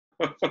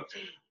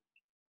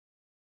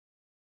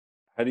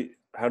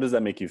How does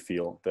that make you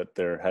feel that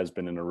there has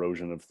been an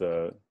erosion of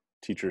the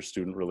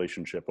teacher-student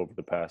relationship over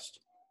the past,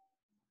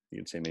 you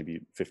could say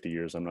maybe 50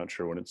 years? I'm not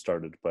sure when it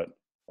started, but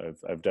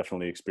I've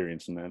definitely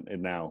experienced it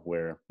now,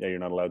 where you're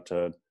not allowed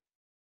to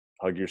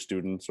hug your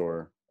students.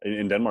 Or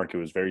in Denmark, it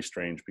was very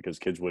strange because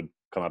kids would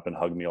come up and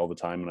hug me all the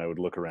time, and I would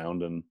look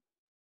around and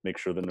make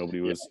sure that nobody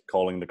Yeah, was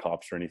calling the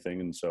cops or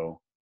anything. And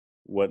so,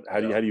 yeah, how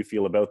do you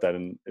feel about that?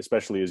 And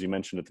especially as you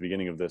mentioned at the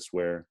beginning of this,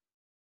 where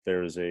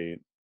there is a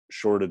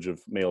shortage of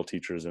male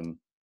teachers, and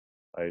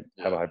I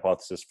have a yeah.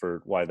 hypothesis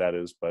for why that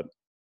is, but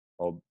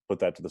I'll put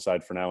that to the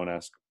side for now and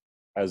ask,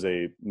 as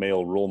a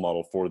male role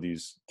model for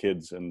these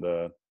kids, and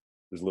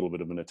there's a little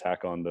bit of an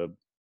attack on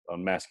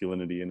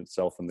masculinity in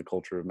itself and the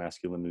culture of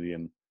masculinity,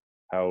 and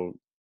how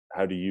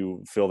do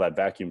you fill that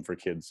vacuum for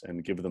kids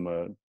and give them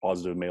a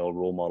positive male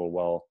role model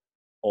while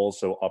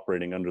also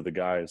operating under the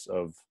guise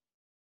of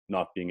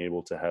not being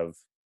able to have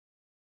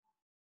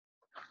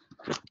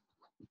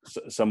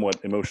somewhat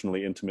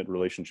emotionally intimate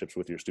relationships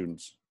with your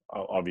students?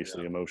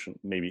 Obviously, Yeah.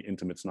 maybe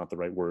intimate's not the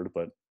right word,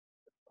 but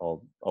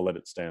I'll let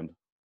it stand.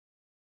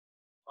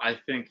 I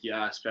think,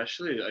 yeah,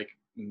 especially like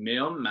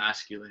male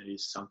masculinity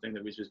is something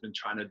that we've just been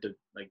trying to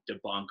like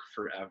debunk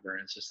forever.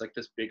 And it's just like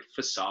this big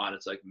facade.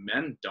 It's like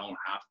men don't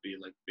have to be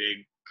like big,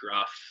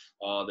 gruff,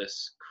 all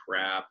this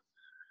crap.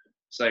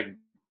 It's like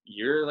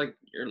you're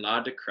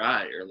allowed to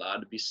cry. You're allowed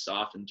to be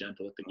soft and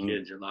gentle with the Mm.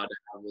 kids. You're allowed to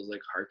have those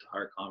like heart to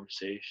heart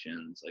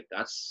conversations. Like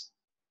that's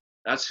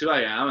who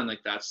I am, and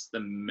like that's the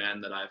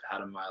men that I've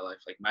had in my life.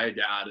 Like my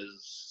dad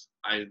is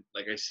I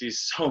see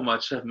so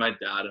much of my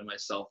dad and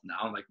myself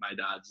now. Like my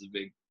dad's a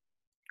big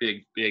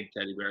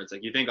teddy bear. It's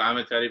like you think I'm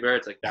a teddy bear,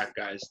 it's like that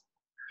guy's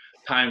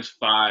times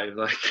five.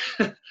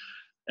 Like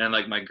and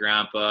like my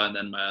grandpa and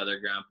then my other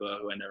grandpa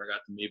who I never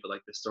got to meet, but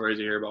like the stories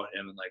you hear about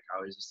him and like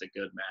how he's just a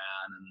good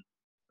man and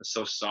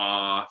so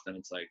soft. And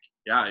it's like,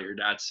 yeah, your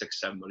dad's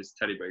 6'7", but he's a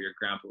teddy bear. Your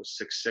grandpa was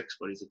 6'6",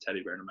 but he's a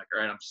teddy bear. And I'm like,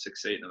 all right, I'm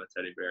 6'8" and I'm a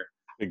teddy bear.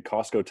 Big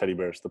Costco teddy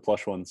bears, the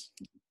plush ones.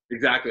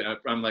 Exactly.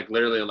 I'm like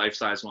literally a life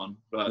size one.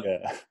 But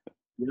Yeah.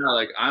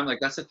 like I'm like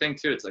that's the thing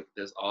too. It's like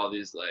there's all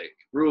these like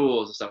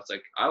rules and stuff. It's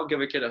like I'll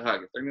give a kid a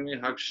hug if they're giving me a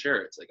hug.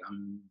 Sure. It's like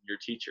I'm your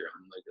teacher.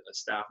 I'm like a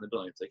staff in the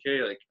building. It's like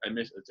hey, like I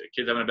miss. It's like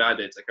kid's having a bad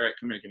day. It's like all right,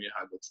 come here, give me a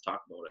hug. Let's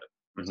talk about it.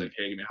 Or it's Hmm. like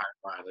hey, give me a high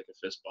five, like a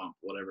fist bump,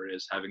 whatever it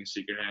is. Having a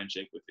secret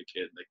handshake with the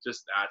kid, like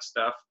just that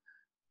stuff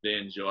they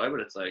enjoy. But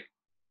it's like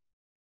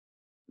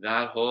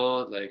that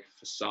whole like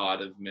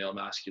facade of male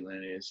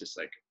masculinity is just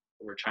like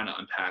we're trying to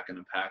unpack and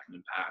unpack and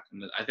unpack.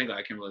 And I think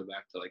I can relate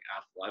back to like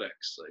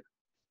athletics, like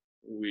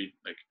we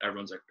like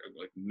everyone's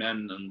like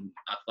men and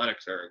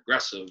athletics are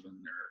aggressive and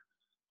they're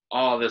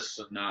all this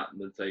and that,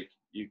 and it's like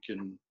you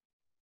can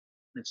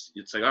it's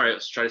like all right,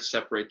 let's try to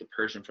separate the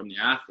person from the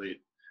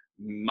athlete.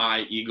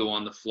 My ego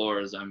on the floor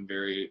is I'm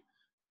very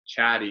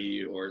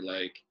chatty, or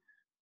like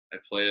I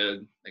play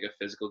like a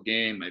physical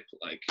game.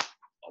 Like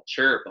I'll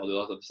chirp, I'll do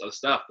all this other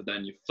stuff, but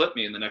then you flip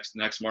me and the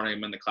next morning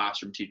I'm in the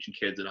classroom teaching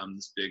kids and I'm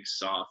this big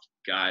soft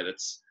guy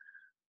that's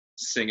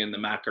singing the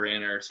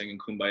Macarena or singing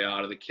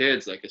Kumbaya to the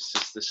kids. Like it's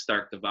just this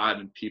stark divide,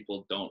 and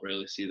people don't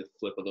really see the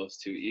flip of those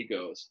two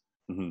egos.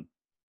 Hmm.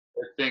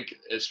 I think,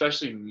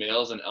 especially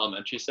males in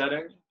elementary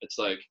setting, it's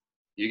like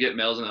you get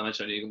males in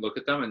elementary and you can look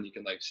at them and you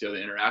can like see how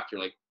they interact. You're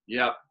like,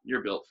 yeah,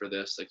 you're built for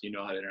this. Like you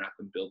know how to interact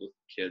and build with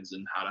kids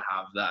and how to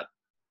have that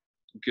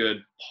good,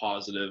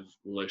 positive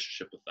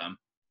relationship with them.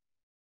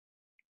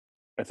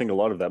 I think a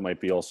lot of that might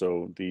be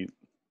also the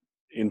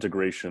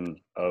integration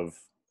of,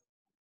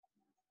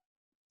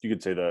 you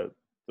could say,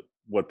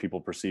 what people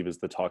perceive as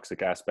the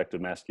toxic aspect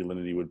of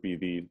masculinity would be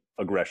the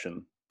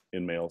aggression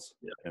in males.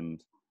 Yeah,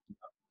 And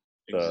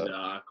the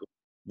exactly.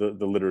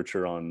 the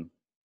literature on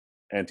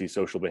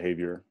antisocial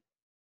behavior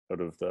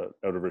out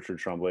of Richard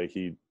Tremblay,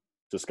 he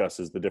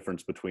discusses the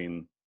difference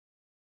between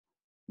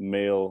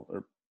male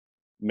or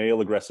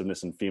male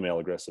aggressiveness and female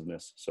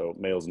aggressiveness. So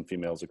males and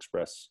females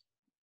express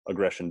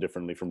aggression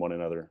differently from one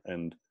another.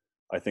 And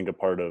I think a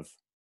part of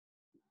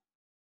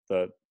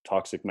the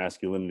toxic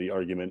masculinity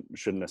argument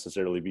shouldn't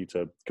necessarily be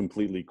to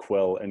completely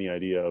quell any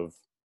idea of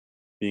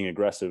being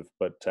aggressive,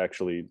 but to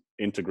actually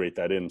integrate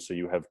that in so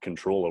you have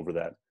control over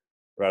that,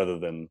 rather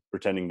than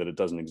pretending that it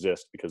doesn't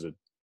exist, because it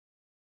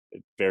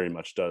very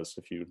much does.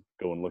 If you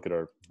go and look at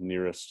our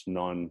nearest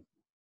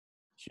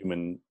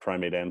non-human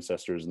primate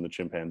ancestors and the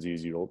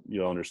chimpanzees, you'll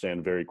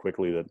understand very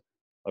quickly that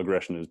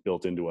aggression is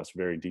built into us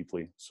very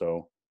deeply.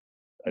 So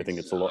I think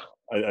it's a lot.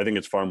 Exactly. I think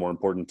it's far more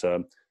important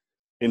to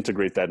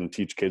integrate that and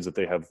teach kids that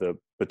they have the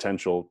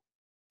potential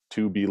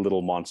to be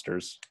little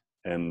monsters,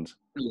 and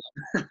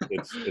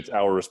it's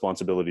our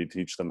responsibility to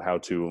teach them how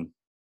to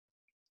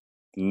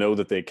know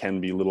that they can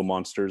be little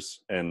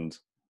monsters and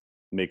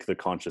make the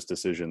conscious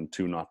decision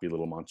to not be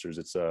little monsters.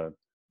 It's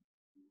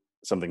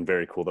something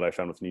very cool that I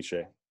found with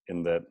Nietzsche,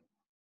 in that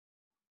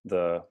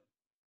the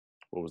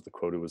what was the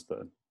quote? It was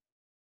the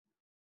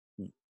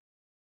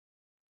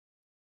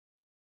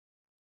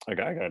I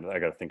got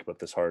to think about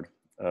this hard.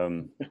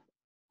 Um,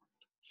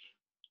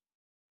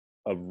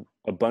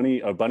 a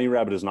bunny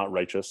rabbit is not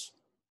righteous,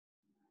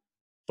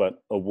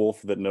 but a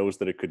wolf that knows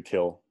that it could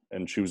kill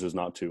and chooses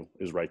not to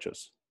is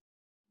righteous.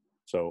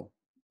 So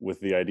with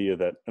the idea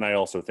that, and I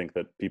also think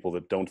that people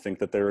that don't think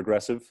that they're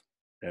aggressive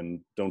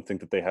and don't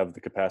think that they have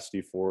the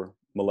capacity for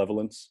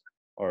malevolence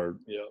are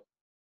Yeah.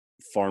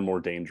 far more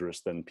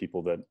dangerous than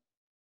people that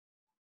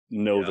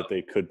know Yeah. that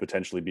they could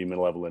potentially be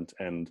malevolent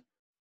and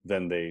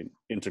then they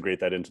integrate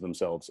that into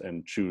themselves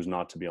and choose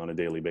not to be on a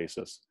daily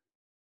basis.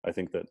 I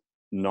think that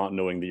not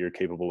knowing that you're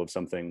capable of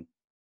something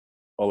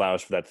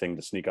allows for that thing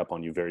to sneak up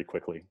on you very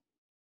quickly.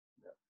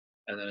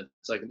 And then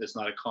it's like, it's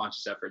not a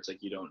conscious effort. It's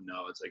like, you don't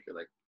know. It's like,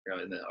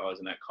 you're always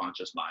in that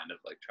conscious mind of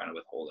like trying to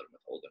withhold it,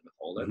 withhold it,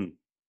 withhold it. Mm-hmm. And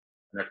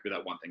there could be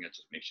that one thing that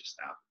just makes you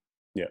snap.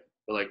 Yeah.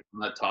 But like on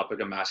that topic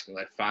of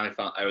masculine, I finally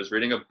found, I was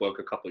reading a book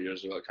a couple of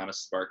years ago. It kind of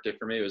sparked it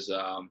for me. It was,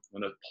 I'm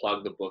going to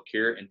plug the book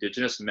here,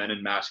 Indigenous Men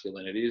and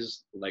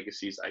Masculinities,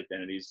 Legacies,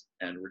 Identities,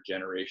 and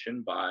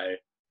Regeneration by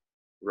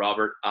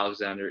Robert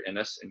Alexander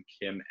Innes and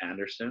Kim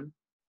Anderson.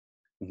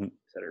 Mm-hmm.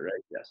 Is that it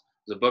right? Yes.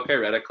 It was a book I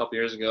read a couple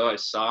years ago. I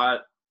saw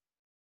it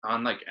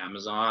on like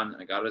Amazon.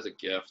 I got it as a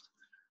gift.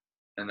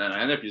 And then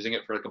I ended up using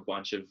it for like a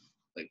bunch of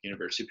like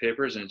university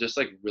papers, and it just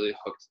like really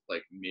hooked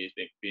like me,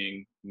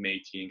 being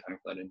Métis and kind of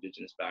that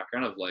Indigenous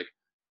background of like,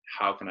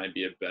 how can I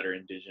be a better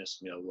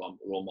Indigenous,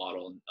 role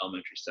model in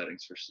elementary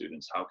settings for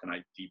students? How can I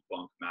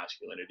debunk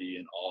masculinity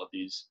and all of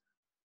these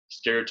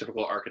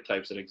stereotypical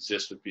archetypes that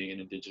exist with being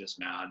an Indigenous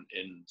man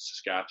in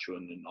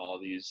Saskatchewan and all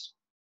these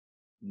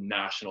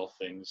national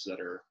things that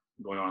are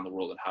going on in the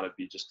world, and how to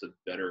be just a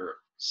better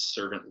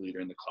servant leader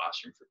in the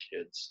classroom for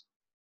kids.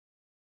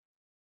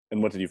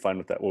 And what did you find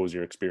with that? What was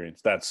your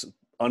experience? That's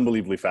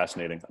unbelievably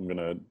fascinating. I'm going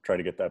to try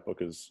to get that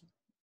book as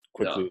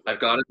quickly. Yeah, I've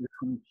got it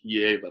from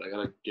PA, but I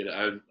gotta get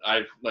it.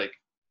 I've like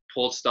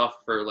pulled stuff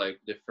for like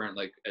different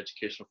like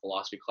educational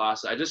philosophy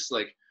classes. I just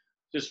like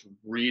just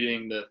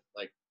reading the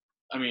like,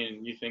 I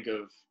mean, you think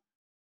of,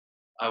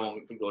 I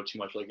won't go too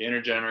much, like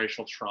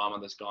intergenerational trauma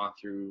that's gone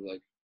through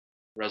like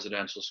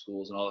residential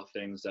schools and all the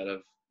things that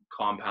have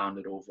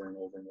compounded over and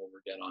over and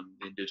over again on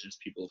the Indigenous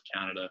people of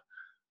Canada,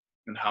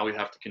 and how we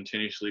have to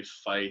continuously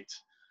fight.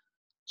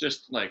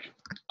 Just like,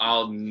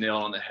 I'll nail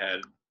on the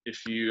head.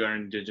 If you are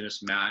an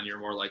Indigenous man, you're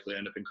more likely to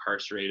end up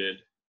incarcerated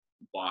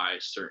by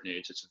a certain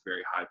age. It's a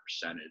very high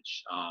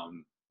percentage.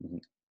 Mm-hmm.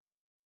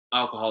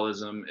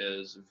 Alcoholism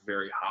is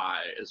very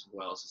high as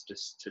well as a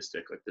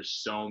statistic. Like,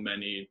 there's so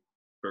many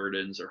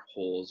burdens or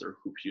holes or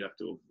hoops you have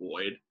to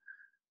avoid.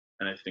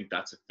 And I think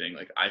that's a thing.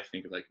 Like, I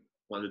think like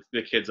one of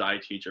the kids I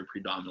teach are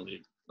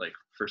predominantly like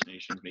First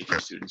Nations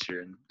Métis students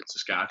here in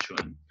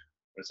Saskatchewan.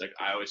 But it's like,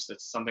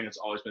 that's something that's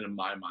always been in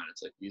my mind.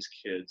 It's like, these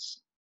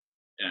kids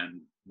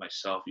and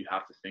myself, you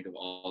have to think of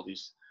all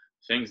these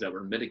things that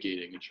we're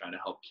mitigating and trying to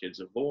help kids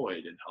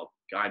avoid and help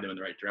guide them in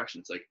the right direction.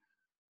 It's like,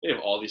 they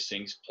have all these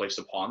things placed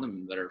upon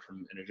them that are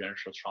from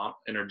intergenerational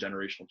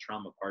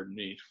trauma,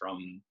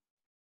 from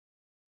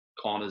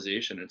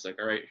colonization. It's like,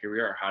 all right, here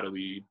we are. How do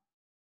we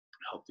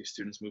help these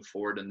students move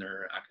forward in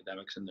their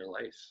academics and their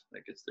life?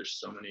 Like, there's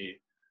so many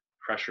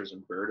pressures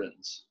and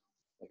burdens.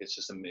 Like, it's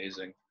just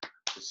amazing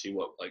to see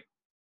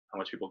how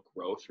much people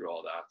grow through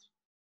all that.